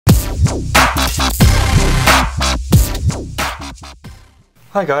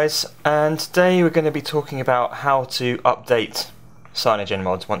Hi guys, and today we're going to be talking about how to update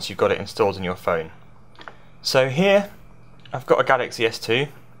CyanogenMod once you've got it installed on your phone. So here I've got a Galaxy S2,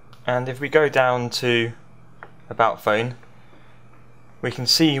 and if we go down to About Phone, we can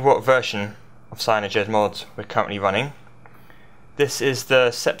see what version of CyanogenMod we're currently running. This is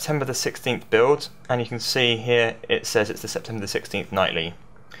the September the 16th build, and you can see here it says it's the September the 16th nightly.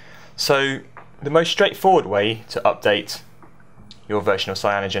 So the most straightforward way to update your version of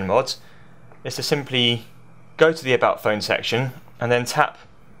CyanogenMod is to simply go to the About Phone section and then tap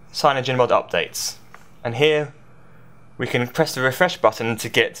CyanogenMod Updates. And here we can press the refresh button to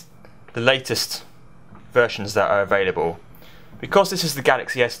get the latest versions that are available. Because this is the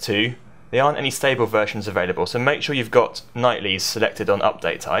Galaxy S2, there aren't any stable versions available, so make sure you've got nightlies selected on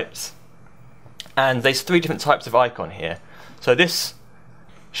update types. And there's 3 different types of icon here. So this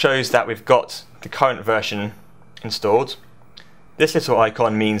shows that we've got the current version installed. This little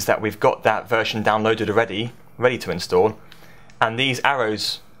icon means that we've got that version downloaded already, ready to install, and these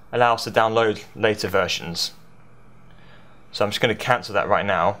arrows allow us to download later versions. So I'm just going to cancel that right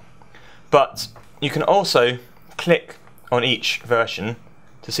now. But you can also click on each version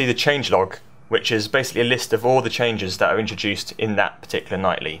to see the changelog, which is basically a list of all the changes that are introduced in that particular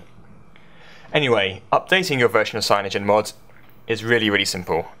nightly. Anyway, updating your version of CyanogenMod is really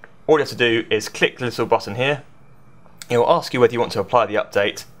simple. All you have to do is click the little button here. It will ask you whether you want to apply the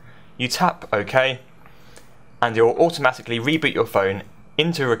update. You tap OK, and it will automatically reboot your phone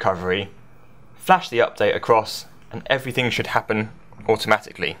into recovery, flash the update across, and everything should happen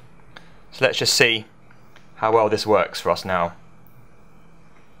automatically. So let's just see how well this works for us now.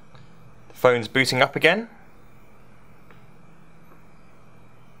 The phone's booting up again.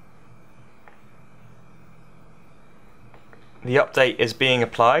 The update is being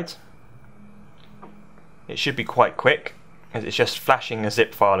applied. It should be quite quick, as it's just flashing a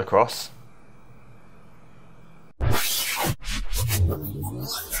zip file across.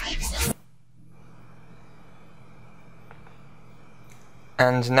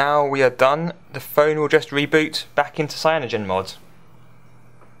 And now we are done. The phone will just reboot back into CyanogenMod.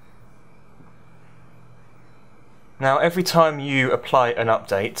 Now every time you apply an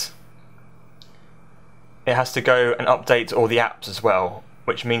update, it has to go and update all the apps as well,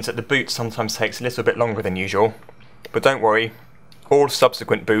 which means that the boot sometimes takes a little bit longer than usual. But don't worry, all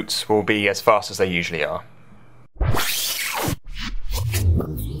subsequent boots will be as fast as they usually are.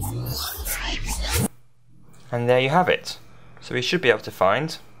 And there you have it. So we should be able to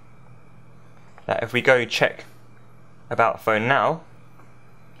find that if we go check About Phone now,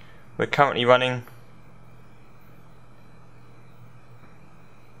 we're currently running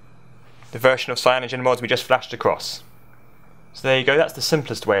the version of CyanogenMod we just flashed across. So there you go, that's the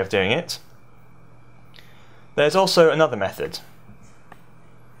simplest way of doing it. There's also another method,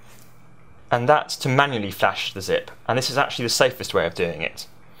 and that's to manually flash the zip, and this is actually the safest way of doing it.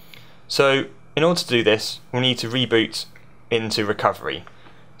 So in order to do this, we'll need to reboot into recovery.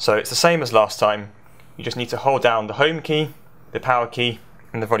 So it's the same as last time, you just need to hold down the home key, the power key,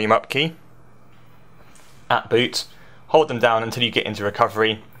 and the volume up key at boot, hold them down until you get into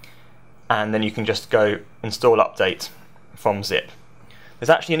recovery, and then you can just go install update from zip. There's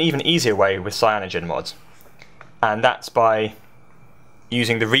actually an even easier way with CyanogenMod, and that's by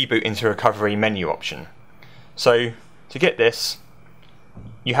using the reboot into recovery menu option. So to get this,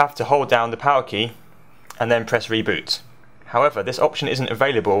 you have to hold down the power key and then press reboot. However, this option isn't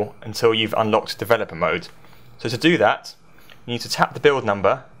available until you've unlocked developer mode. So to do that, you need to tap the build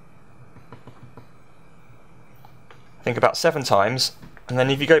number, I think about 7 times, and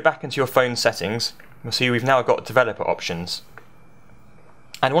then if you go back into your phone settings, you'll see we've now got developer options.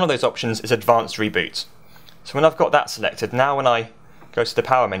 And one of those options is advanced reboot. So when I've got that selected, now when I go to the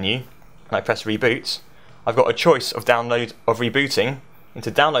power menu and I press reboot, I've got a choice of rebooting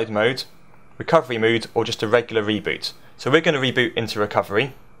into download mode, recovery mode, or just a regular reboot. So we're going to reboot into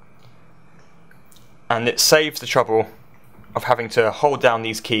recovery, and it saves the trouble of having to hold down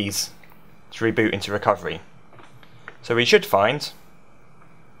these keys to reboot into recovery. So we should find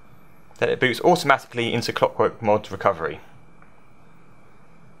that it boots automatically into Clockwork Mod recovery.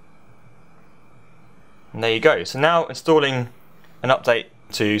 And there you go. So now installing an update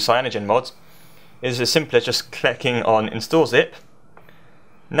to CyanogenMod is as simple as just clicking on Install Zip,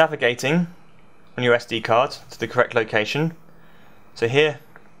 navigating on your SD card to the correct location. So here,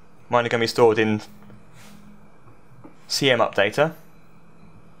 mine are going to be stored in CM Updater.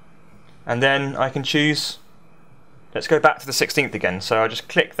 And then I can choose, let's go back to the 16th again. So I'll just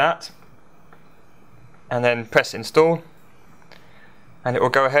click that, and then press install, and it will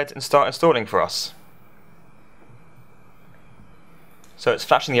go ahead and start installing for us. So it's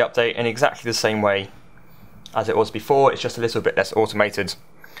flashing the update in exactly the same way as it was before, it's just a little bit less automated.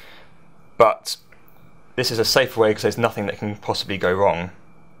 But this is a safer way because there's nothing that can possibly go wrong.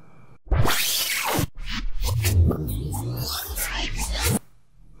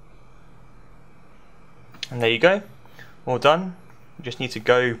 And there you go, all done. You just need to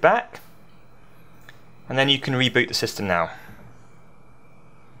go back, and then you can reboot the system now.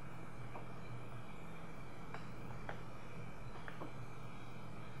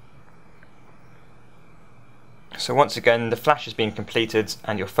 So once again, the flash has been completed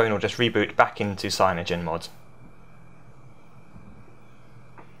and your phone will just reboot back into CyanogenMod.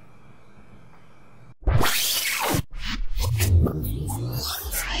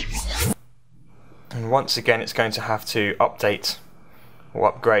 And once again, it's going to have to update or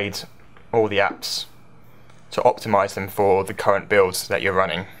upgrade all the apps to optimize them for the current builds that you're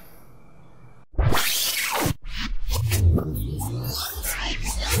running.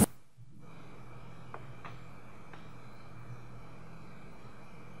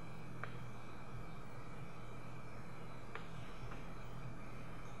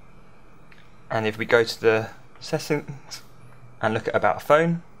 And if we go to the settings and look at About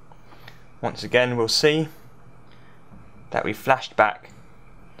Phone, once again we'll see that we flashed back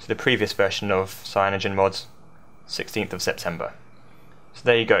to the previous version of CyanogenMod, 16th of September. So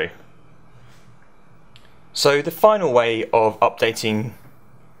there you go. So the final way of updating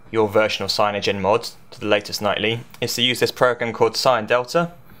your version of CyanogenMod to the latest nightly is to use this program called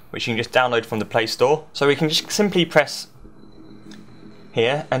CyanDelta, which you can just download from the Play Store. So we can just simply press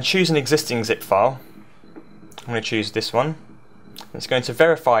here and choose an existing zip file. I'm going to choose this one. It's going to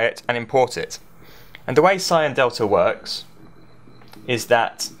verify it and import it. And the way CyanDelta works is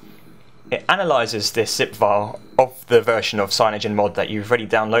that it analyzes this zip file of the version of CyanogenMod that you've already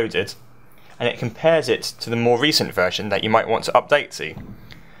downloaded, and it compares it to the more recent version that you might want to update to.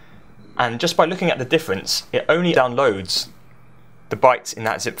 And just by looking at the difference, it only downloads the bytes in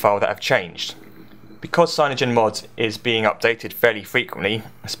that zip file that have changed. Because CyanogenMod is being updated fairly frequently,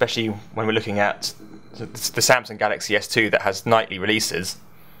 especially when we're looking at the Samsung Galaxy S2 that has nightly releases,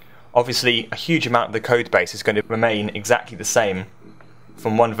 obviously a huge amount of the code base is going to remain exactly the same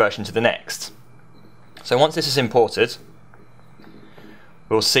from one version to the next. So once this is imported,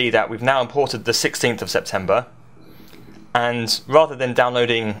 we'll see that we've now imported the 16th of September, and rather than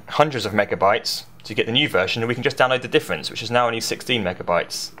downloading hundreds of megabytes to get the new version, we can just download the difference, which is now only 16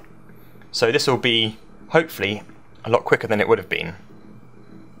 megabytes. So this will be, hopefully, a lot quicker than it would have been.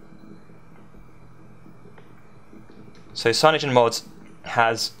 So CyanogenMod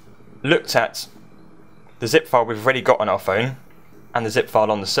has looked at the zip file we've already got on our phone and the zip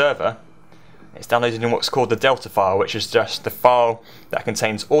file on the server. It's downloaded in what's called the delta file, which is just the file that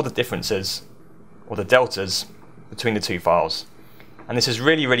contains all the differences, or the deltas, between the two files. And this is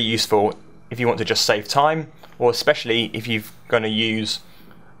really, really useful if you want to just save time, or especially if you're going to use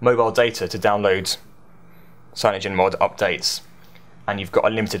mobile data to download CyanogenMod updates and you've got a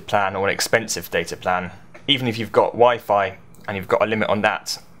limited plan or an expensive data plan. Even if you've got Wi-Fi and you've got a limit on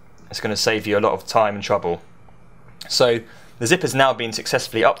that, it's going to save you a lot of time and trouble. So the zip has now been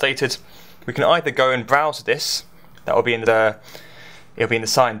successfully updated. We can either go and browse this, that will be in the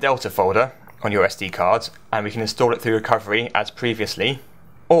CyanDelta folder on your SD card, and we can install it through recovery as previously,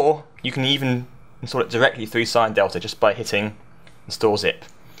 or you can even install it directly through CyanDelta just by hitting install zip.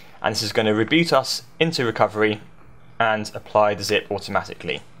 And this is going to reboot us into recovery and apply the zip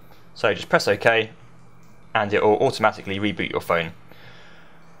automatically. So just press OK and it will automatically reboot your phone.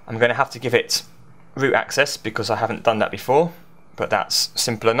 I'm going to have to give it root access because I haven't done that before, but that's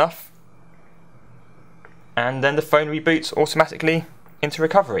simple enough. And then the phone reboots automatically into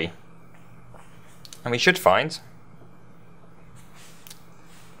recovery. And we should find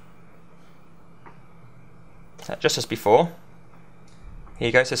that just as before. Here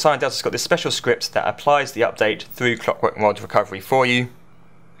you go, so CyanDelta's got this special script that applies the update through Clockwork Mod recovery for you.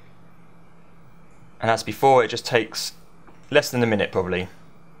 And as before, it just takes less than a minute probably.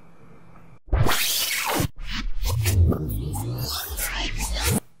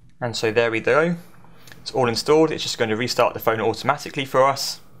 And so there we go. It's all installed, it's just going to restart the phone automatically for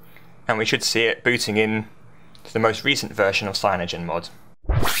us. And we should see it booting in to the most recent version of CyanogenMod.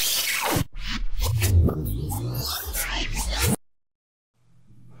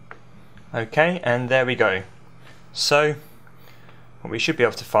 Okay, and there we go. So what we should be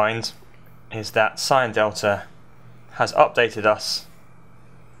able to find is that CyanDelta has updated us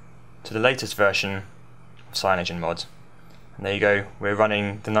to the latest version of CyanogenMod. And there you go, we're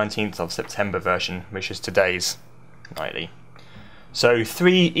running the 19th of September version, which is today's nightly. So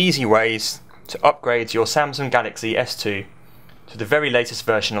 3 easy ways to upgrade your Samsung Galaxy S2 to the very latest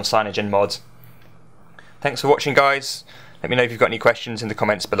version of CyanogenMod. Thanks for watching, guys. Let me know if you've got any questions in the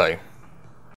comments below.